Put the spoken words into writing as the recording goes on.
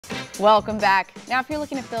Welcome back. Now, if you're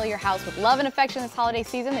looking to fill your house with love and affection this holiday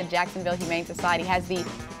season, the Jacksonville Humane Society has the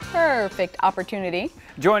perfect opportunity.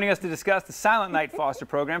 Joining us to discuss the Silent Night foster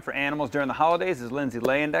program for animals during the holidays is Lindsay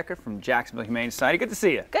Leyendecker from Jacksonville Humane Society. Good to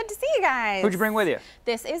see you. Good to see you guys. Who'd you bring with you?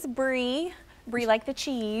 This is Bree. Bree like the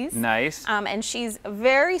cheese. Nice. And she's a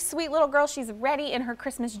very sweet little girl. She's ready in her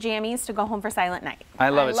Christmas jammies to go home for Silent Night. I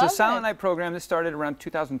love it. So Silent Night program, this started around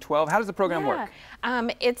 2012. How does the program work?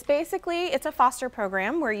 It's a foster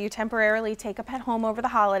program where you temporarily take a pet home over the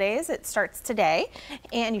holidays. It starts today,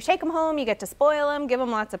 and you take them home, you get to spoil them, give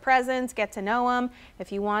them lots of presents, get to know them.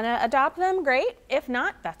 If you want to adopt them, great. If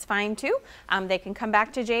not, that's fine too. They can come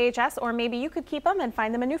back to JHS, or maybe you could keep them and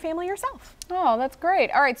find them a new family yourself. Oh, that's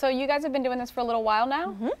great. All right, so you guys have been doing this for a little while now?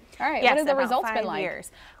 Mm-hmm. All right, yes, what have the about results 5 been like?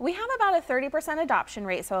 Years. We have about a 30% adoption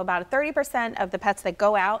rate, so about 30% of the pets that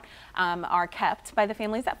go out are kept by the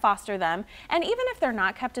families that foster them. And even if they're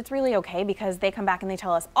not kept, it's really okay because they come back and they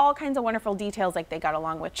tell us all kinds of wonderful details, like they got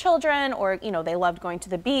along with children, or they loved going to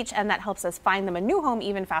the beach, and that helps us find them a new home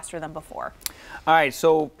even faster than before. All right,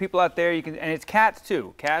 so people out there, you can, and it's cats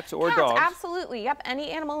too, cats or dogs. Absolutely, yep.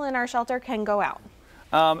 Any animal in our shelter can go out.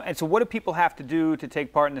 And so what do people have to do to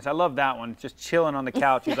take part in this? I love that one, just chilling on the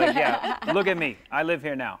couch. He's like, yeah, look at me, I live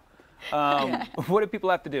here now. What do people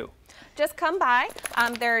have to do? Just come by.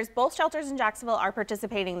 There's both shelters in Jacksonville are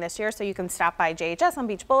participating this year, so you can stop by JHS on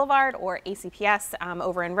Beach Boulevard or ACPS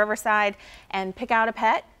over in Riverside and pick out a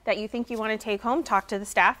pet that you think you want to take home, talk to the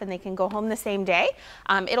staff, and they can go home the same day.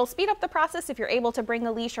 It'll speed up the process if you're able to bring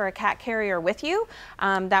a leash or a cat carrier with you.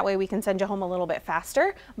 That way we can send you home a little bit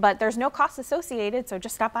faster, but there's no cost associated, so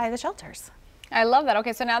just stop by the shelters. I love that.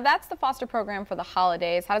 Okay, so now that's the foster program for the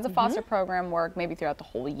holidays. How does the foster program work maybe throughout the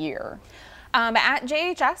whole year? At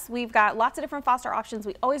JHS, we've got lots of different foster options.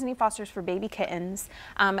 We always need fosters for baby kittens.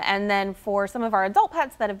 And then for some of our adult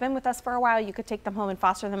pets that have been with us for a while, you could take them home and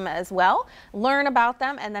foster them as well, learn about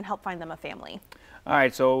them, and then help find them a family. All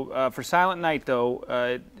right, so for Silent Night,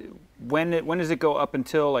 though, when does it go up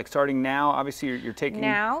until, like, starting now? Obviously, you're taking...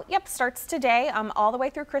 Now, yep, starts today all the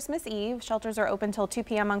way through Christmas Eve. Shelters are open till 2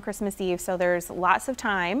 p.m. on Christmas Eve, so there's lots of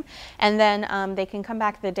time. And then they can come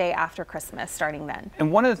back the day after Christmas, starting then.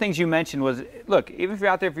 And one of the things you mentioned was, look, even if you're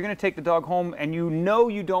out there, if you're going to take the dog home and you know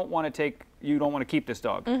you don't want to keep this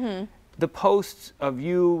dog, the posts of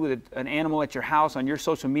you with an animal at your house on your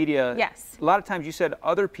social media, yes, a lot of times you said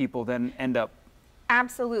other people then end up...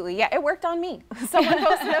 Absolutely, yeah, it worked on me. Someone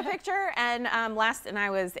posted a picture, and and I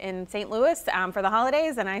was in St. Louis for the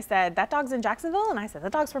holidays, and I said, that dog's in Jacksonville, and I said,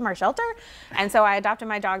 that dog's from our shelter, and so I adopted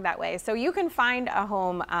my dog that way. So you can find a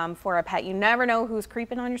home for a pet. You never know who's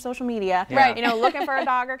creeping on your social media, right? Looking for a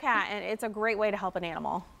dog or cat, and it's a great way to help an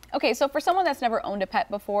animal. Okay, so for someone that's never owned a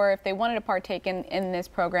pet before, if they wanted to partake in this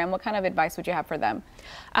program, what kind of advice would you have for them?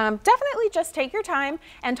 Definitely just take your time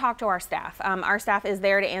and talk to our staff. Our staff is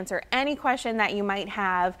there to answer any question that you might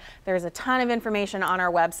have. There's a ton of information on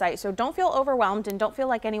our website, so don't feel overwhelmed and don't feel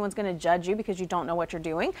like anyone's going to judge you because you don't know what you're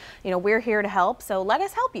doing. We're here to help, so let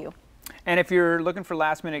us help you. And if you're looking for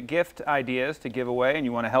last-minute gift ideas to give away and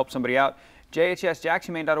you want to help somebody out, JHS,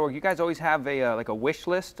 JacksHumane.org, you guys always have a like a wish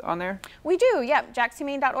list on there? We do, yep.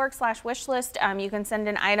 JacksHumane.org/wish list. You can send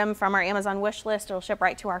an item from our Amazon wish list. It'll ship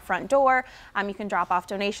right to our front door. You can drop off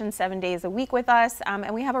donations 7 days a week with us.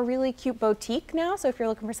 And we have a really cute boutique now, so if you're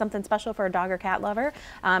looking for something special for a dog or cat lover,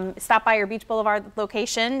 stop by your Beach Boulevard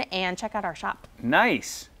location and check out our shop.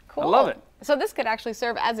 Nice. Cool. I love it. So this could actually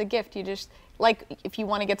serve as a gift. You just, like, if you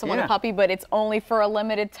want to get someone a puppy, but it's only for a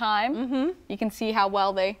limited time, you can see how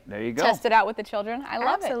well they test it out with the children. I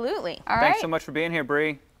love it. Absolutely. All right. Thanks so much for being here,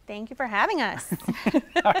 Bree. Thank you for having us.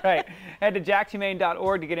 All right. Head to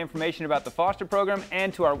JacksHumane.org to get information about the foster program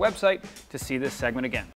and to our website to see this segment again.